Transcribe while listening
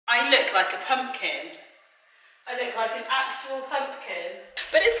I look like a pumpkin. I look like an actual pumpkin.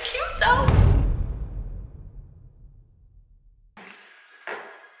 But it's cute though.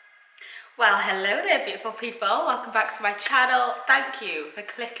 Well, hello there beautiful people. Welcome back to my channel. Thank you for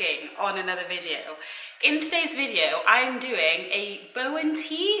clicking on another video. In today's video, I'm doing a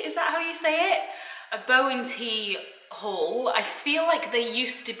Bo+Tee, is that how you say it? A Bo+Tee haul. I feel like they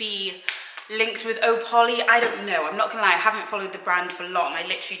used to be linked with Otung. I don't know, I'm not gonna lie, I haven't followed the brand for long. I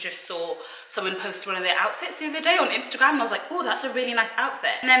literally just saw someone post one of their outfits the other day on Instagram and I was like, oh, that's a really nice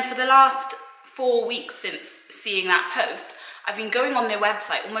outfit. And then for the last 4 weeks since seeing that post, I've been going on their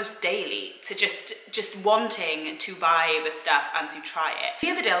website almost daily to just wanting to buy the stuff and to try it. The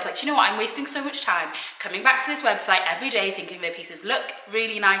other day I was like, do you know what, I'm wasting so much time coming back to this website every day thinking their pieces look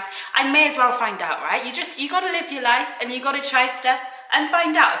really nice. I may as well find out, right? You gotta live your life and you gotta try stuff and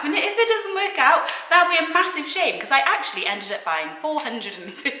find out. If it doesn't work out, that'll be a massive shame, because I actually ended up buying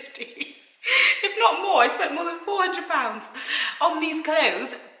 450, if not more. I spent more than £400 on these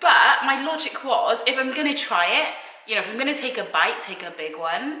clothes, but my logic was, if I'm gonna try it, you know, if I'm gonna take a bite, take a big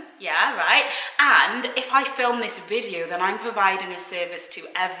one, yeah, right? And if I film this video, then I'm providing a service to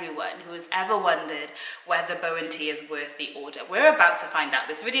everyone who has ever wondered whether Bo+Tee is worth the order. We're about to find out.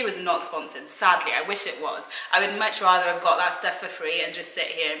 This video is not sponsored, sadly. I wish it was. I would much rather have got that stuff for free and just sit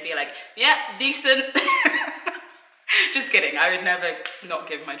here and be like, yeah, decent. Just kidding, I would never not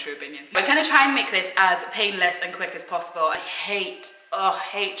give my true opinion. I'm gonna try and make this as painless and quick as possible. I hate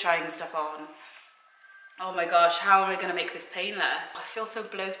trying stuff on. Oh my gosh, how am I gonna make this painless? I feel so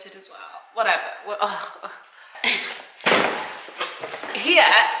bloated as well. Whatever. Here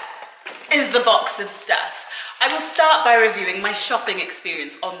is the box of stuff. I will start by reviewing my shopping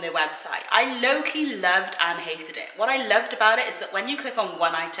experience on their website. I low-key loved and hated it. What I loved about it is that when you click on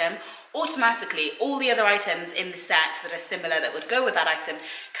one item, automatically all the other items in the set that are similar that would go with that item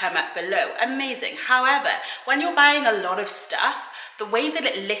come up below. Amazing. However, when you're buying a lot of stuff, the way that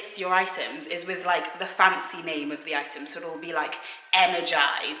it lists your items is with like the fancy name of the item. So it'll be like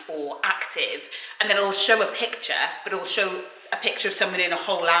energize or active, and then it'll show a picture, but it'll show a picture of someone in a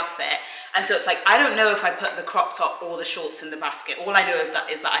whole outfit. And so it's like, I don't know if I put the crop top or the shorts in the basket. All I know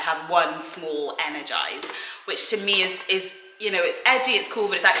is that I have one small energize, which to me is, you know, it's edgy, it's cool,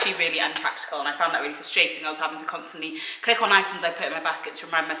 but it's actually really unpractical, and I found that really frustrating. I was having to constantly click on items I put in my basket to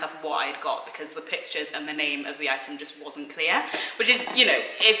remind myself of what I'd got, because the pictures and the name of the item just wasn't clear, which is, you know,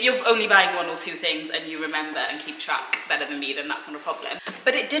 if you're only buying one or two things and you remember and keep track better than me, then that's not a problem.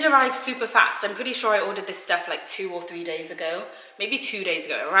 But it did arrive super fast. I'm pretty sure I ordered this stuff like 2 or 3 days ago, maybe 2 days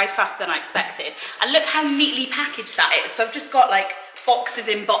ago. It arrived faster than I expected. And look how neatly packaged that is. So I've just got like boxes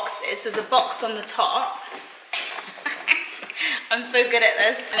in boxes. There's a box on the top. I'm so good at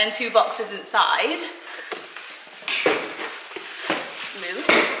this. And then 2 boxes inside. Smooth.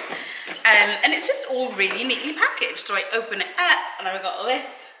 And it's just all really neatly packaged. So I open it up and I've got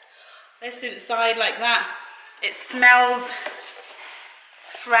this inside like that. It smells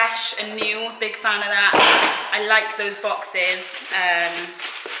fresh and new. Big fan of that. I like those boxes.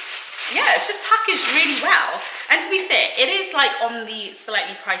 Yeah, it's just packaged really well. And to be fair, it is like on the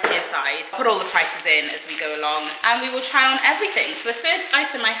slightly pricier side. Put all the prices in as we go along and we will try on everything. So the first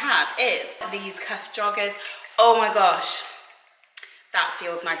item I have is these cuff joggers. Oh my gosh, that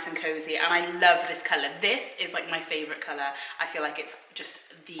feels nice and cozy, and I love this color. This is like my favorite color. I feel like it's just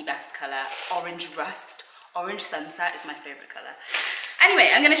the best color. Orange rust, orange sunset is my favorite color.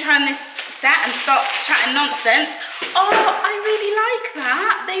 Anyway, I'm gonna try on this set and stop chatting nonsense. Oh, I really like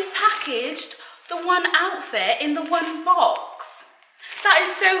that. They've packaged the one outfit in the one box. That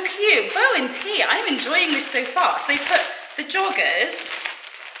is so cute. Bo+Tee, I'm enjoying this so far. So they put the joggers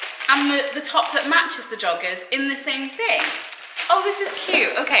and the top that matches the joggers in the same thing. Oh, this is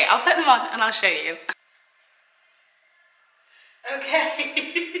cute. Okay, I'll put them on and I'll show you. Okay.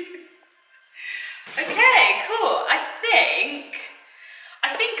 Okay, cool. I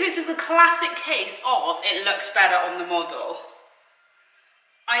think this is a classic case of it looks better on the model.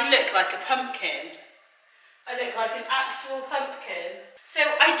 I look like a pumpkin. I look like an actual pumpkin. So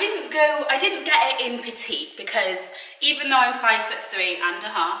I didn't get it in petite, because even though I'm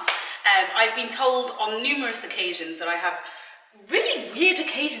 5'3.5", I've been told on numerous occasions that I have really weird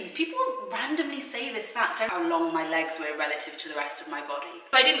occasions. People randomly say this fact, how long my legs were relative to the rest of my body.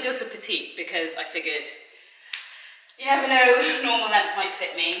 So I didn't go for petite because I figured, you never know, normal length might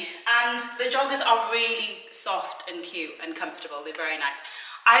fit me. And the joggers are really soft and cute and comfortable. They're very nice.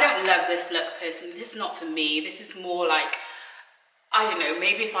 I don't love this look personally. This is not for me. This is more like, I don't know,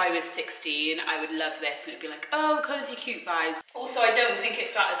 maybe if I was 16, I would love this and it'd be like, oh, cozy, cute vibes. Also, I don't think it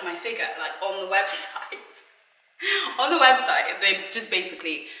flatters my figure, like on the website. On the website, they're just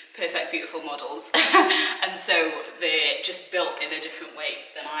basically perfect, beautiful models. And so they're just built in a different way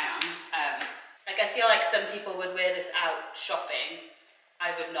than I am. Like, I feel like some people would wear this out shopping.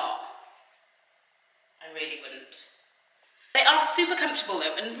 I would not. I really wouldn't. They are super comfortable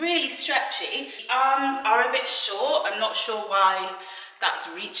though, and really stretchy. The arms are a bit short. I'm not sure why that's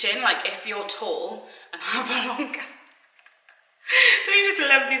reaching. Like, if you're tall and have a longer... I just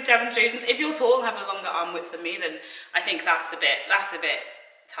love these demonstrations. If you're tall and have a longer arm width than me, then I think that's a bit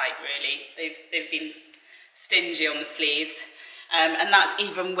tight, really. They've been stingy on the sleeves, and that's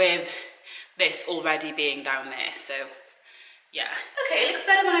even with this already being down there. So yeah. Okay, it looks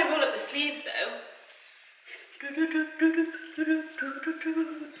better when I roll up the sleeves though.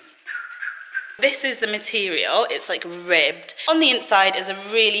 This is the material, it's like ribbed. On the inside is a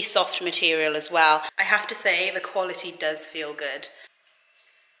really soft material as well. I have to say the quality does feel good.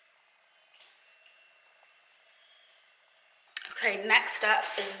 Okay, next up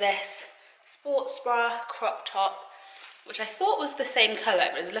is this sports bra crop top, which I thought was the same colour,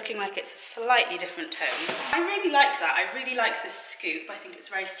 but it's looking like it's a slightly different tone. I really like that. I really like the scoop. I think it's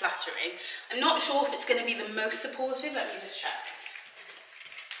very flattering. I'm not sure if it's going to be the most supportive. Let me just check.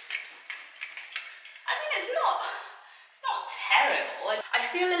 I mean, it's not terrible. I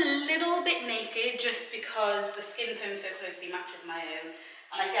feel a little bit naked just because the skin tone so closely matches my own.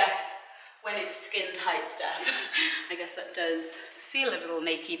 And I guess when it's skin tight stuff, I guess that does feel a little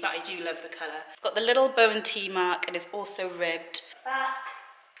naked, but I do love the colour. It's got the little Bo+Tee mark and is also ribbed. Back.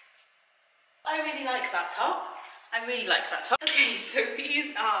 I really like that top. I really like that top. Okay, so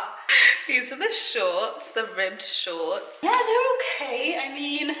these are the shorts, the ribbed shorts. Yeah, they're okay. I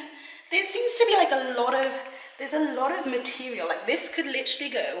mean, there seems to be like there's a lot of material. Like, this could literally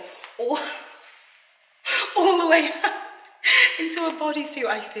go all the way up into a bodysuit.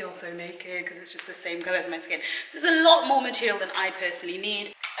 I feel so naked because it's just the same colour as my skin. So there's a lot more material than I personally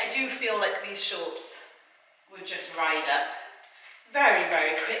need. I do feel like these shorts would just ride up very,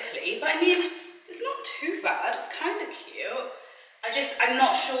 very quickly. But I mean, it's not too bad. It's kind of cute. I'm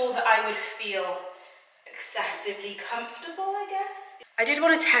not sure that I would feel excessively comfortable, I guess. I did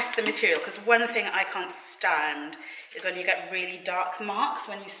want to test the material because one thing I can't stand is when you get really dark marks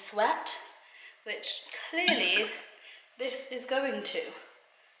when you sweat, which clearly this is going to.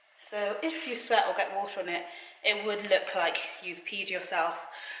 So if you sweat or get water on it, it would look like you've peed yourself.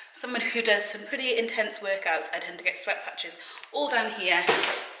 Someone who does some pretty intense workouts, I tend to get sweat patches all down here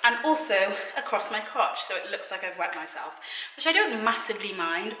and also across my crotch, so it looks like I've wet myself, which I don't massively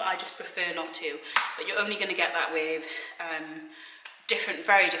mind, but I just prefer not to. But you're only going to get that with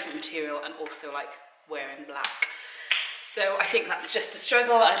very different material, and also like wearing black. So I think that's just a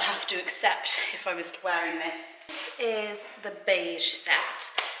struggle I'd have to accept if I was wearing this. This is the beige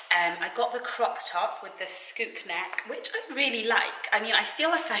set. I got the crop top with the scoop neck, which I really like. I mean, I feel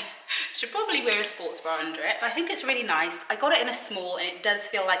like I should probably wear a sports bra under it, but I think it's really nice. I got it in a small and it does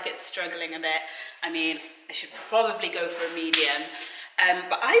feel like it's struggling a bit. I mean, I should probably go for a medium.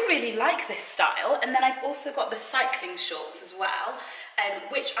 But I really like this style. And then I've also got the cycling shorts as well,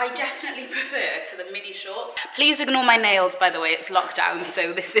 which I definitely prefer to the mini shorts. Please ignore my nails, by the way, it's lockdown,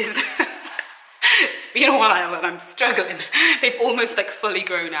 so this is... It's been a while and I'm struggling. They've almost like fully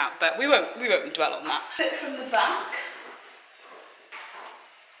grown out, but we won't dwell on that. From the back.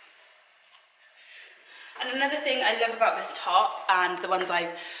 And another thing I love about this top, and the ones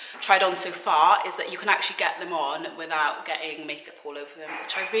I've tried on so far, is that you can actually get them on without getting makeup all over them,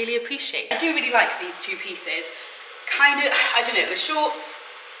 which I really appreciate. I do really like these two pieces. Kind of, I don't know, the shorts,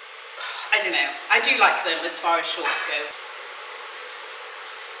 I don't know. I do like them as far as shorts go.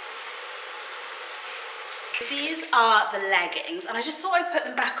 These are the leggings, and I just thought I'd put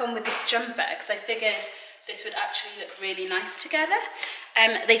them back on with this jumper because I figured this would actually look really nice together.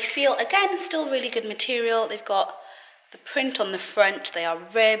 They feel, again, still really good material. They've got the print on the front, they are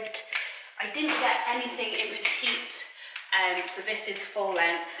ribbed. I didn't get anything in petite, so this is full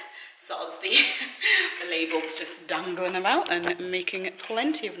length, so it's the label's just dangling about and making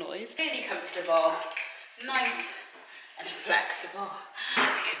plenty of noise. Really comfortable, nice and flexible.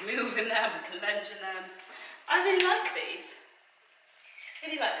 I can move in them, I can lunge in them. I really like these.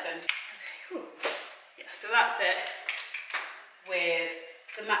 Really like them. Okay, whew. Yeah, so that's it with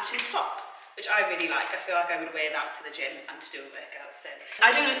the matching top, which I really like. I feel like I would wear that to the gym and to do a workout. So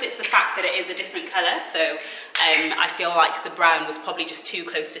I don't know if it's the fact that it is a different colour, so I feel like the brown was probably just too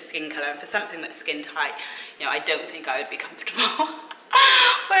close to skin colour, and for something that's skin tight, you know, I don't think I would be comfortable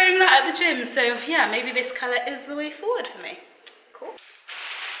wearing that at the gym. So yeah, maybe this colour is the way forward for me. Cool.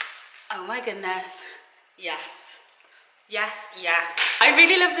 Oh my goodness. Yes. Yes, yes. I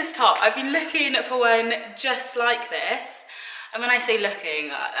really love this top. I've been looking for one just like this. And when I say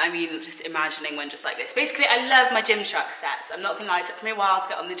looking, I mean just imagining one just like this. Basically, I love my Gymshark sets. I'm not gonna lie, it took me a while to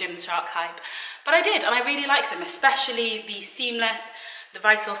get on the Gymshark hype. But I did, and I really like them, especially the seamless, the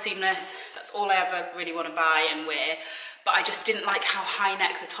Vital seamless. That's all I ever really want to buy and wear. But I just didn't like how high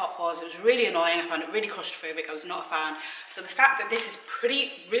neck the top was. It was really annoying. I found it really claustrophobic. I was not a fan. So the fact that this is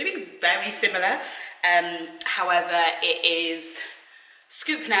really very similar, however, it is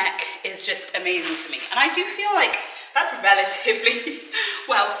scoop neck, is just amazing for me. And I do feel like that's relatively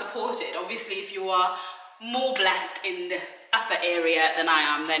well supported. Obviously, if you are more blessed in the upper area than I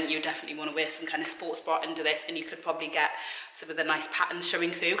am, then you definitely want to wear some kind of sports bra under this, and you could probably get some of the nice patterns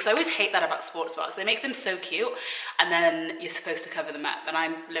showing through, because I always hate that about sports bras. They make them so cute and then you're supposed to cover them up, and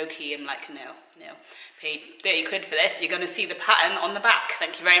I'm low-key, I'm like, no, paid 30 quid for this, you're going to see the pattern on the back,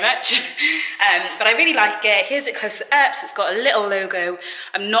 thank you very much. But I really like it. Here's it close up, so it's got a little logo.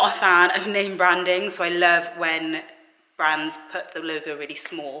 I'm not a fan of name branding, so I love when brands put the logo really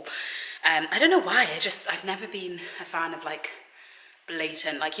small. I don't know why, I've never been a fan of like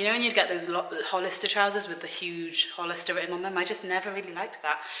blatant, like, you know when you'd get those Hollister trousers with the huge Hollister written on them? I just never really liked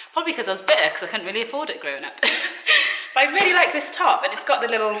that. Probably because I was bitter, because I couldn't really afford it growing up. But I really like this top, and it's got the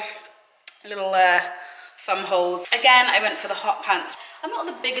little thumb holes. Again, I went for the hot pants. I'm not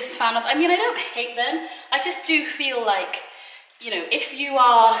the biggest fan of, I mean, I don't hate them. I just do feel like, you know, if you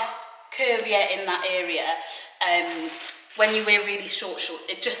are curvier in that area, when you wear really short shorts,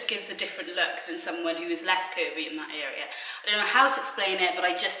 it just gives a different look than someone who is less curvy in that area. I don't know how to explain it, but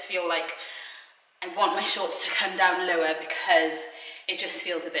I just feel like I want my shorts to come down lower because it just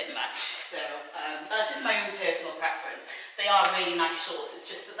feels a bit much. So that's just my own personal preference. They are really nice shorts. It's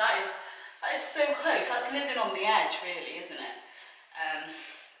just that is so close. That's living on the edge, really, isn't it?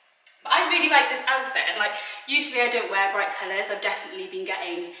 But I really like this outfit, and like usually I don't wear bright colours. I've definitely been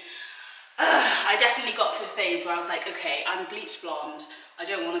getting. I definitely got to a phase where I was like, okay, I'm bleached blonde, I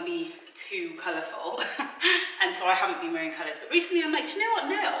don't want to be too colourful, and so I haven't been wearing colours. But recently I'm like, do you know what,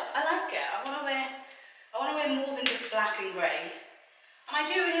 no, I like it. I want to wear more than just black and grey, and I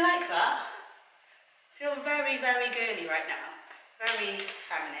do really like that. I feel very girly right now, very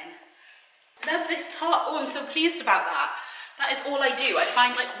feminine. Love this top. Oh, I'm so pleased about that. That is all I do. I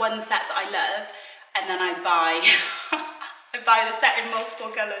find like one set that I love, and then I buy I buy the set in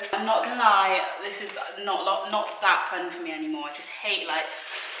multiple colours. I'm not gonna lie, this is not that fun for me anymore. I just hate, like,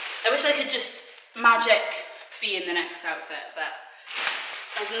 I wish I could just magic be in the next outfit, but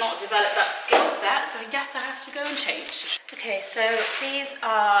I've not developed that skill set, so I guess I have to go and change. Okay, so these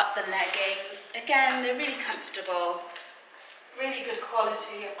are the leggings. Again, they're really comfortable, really good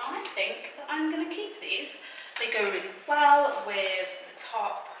quality. I think that I'm gonna keep these. They go really well with the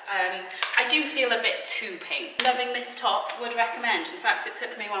top. I do feel a bit too pink. Loving this top, would recommend. In fact, it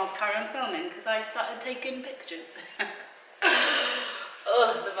took me a while to carry on filming because I started taking pictures.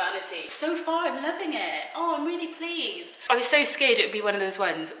 Oh, the vanity. So far, I'm loving it. Oh, I'm really pleased. I was so scared it would be one of those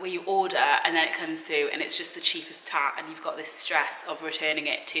ones where you order and then it comes through and it's just the cheapest tat, and you've got this stress of returning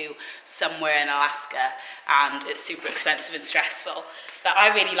it to somewhere in Alaska and it's super expensive and stressful. But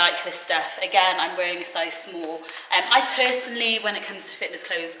I really like this stuff. Again, I'm wearing a size small. I personally, when it comes to fitness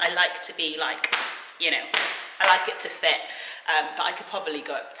clothes, I like to be like, you know, I like it to fit. But I could probably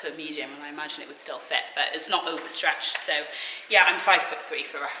go up to a medium and I imagine it would still fit, but it's not overstretched. So yeah, I'm 5'3"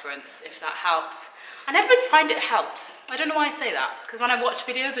 for reference, if that helps. I never really find it helps. I don't know why I say that, because when I watch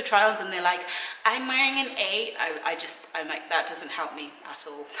videos of trials and they're like, I'm wearing an 8, I'm like, that doesn't help me at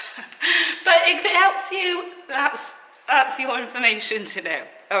all. But if it helps you, that's your information to know.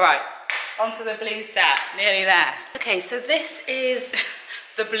 All right, onto the blue set, nearly there. Okay, so this is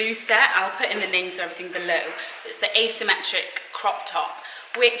the blue set. I'll put in the names of everything below. It's the asymmetric crop top,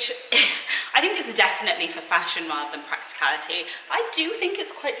 which I think is definitely for fashion rather than practicality. I do think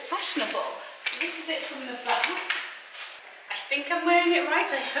it's quite fashionable. This is it from the back. I think I'm wearing it right.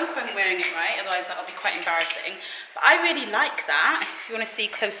 I hope I'm wearing it right, otherwise that'll be quite embarrassing. But I really like that. If you want to see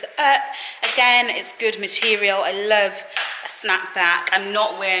closer up, again, it's good material. I love a snapback. I'm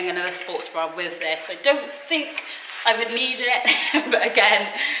not wearing another sports bra with this. I don't think I would need it, but again,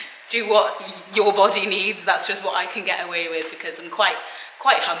 do what your body needs. That's just what I can get away with because I'm quite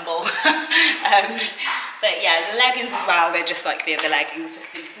humble. But yeah, the leggings as well, they're just like the other leggings,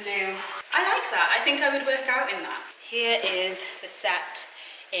 just in blue. I like that. I think I would work out in that. Here is the set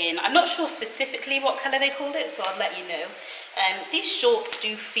in, I'm not sure specifically what colour they called it, so I'll let you know. These shorts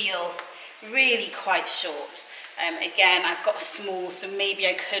do feel really quite short. Again, I've got a small, so maybe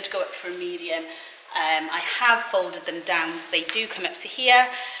I could go up for a medium. I have folded them down, so they do come up to here.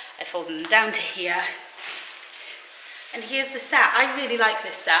 I fold them down to here. And here's the set. I really like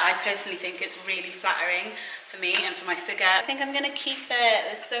this set. I personally think it's really flattering for me and for my figure. I think I'm gonna keep it.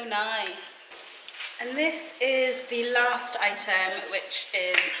 It's so nice. And this is the last item, which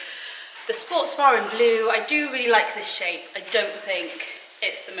is the sports bra in blue. I do really like this shape. I don't think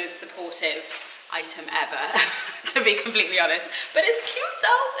it's the most supportive item ever, to be completely honest. But it's cute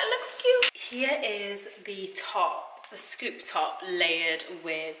though, it looks cute. Here is the top, the scoop top layered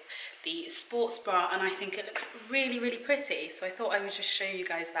with the sports bra, and I think it looks really, really pretty. So I thought I would just show you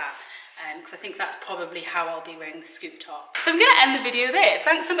guys that. Because I think that's probably how I'll be wearing the scoop top. So I'm going to end the video there.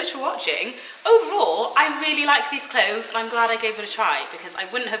 Thanks so much for watching. Overall, I really like these clothes and I'm glad I gave it a try because I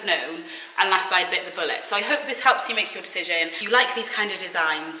wouldn't have known unless I'd bit the bullet. So I hope this helps you make your decision. If you like these kind of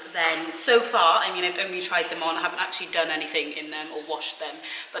designs, then so far, I mean, I've only tried them on. I haven't actually done anything in them or washed them,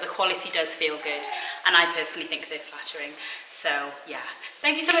 but the quality does feel good. And I personally think they're flattering. So yeah,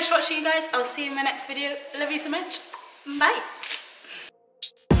 thank you so much for watching, you guys. I'll see you in my next video. Love you so much. Bye.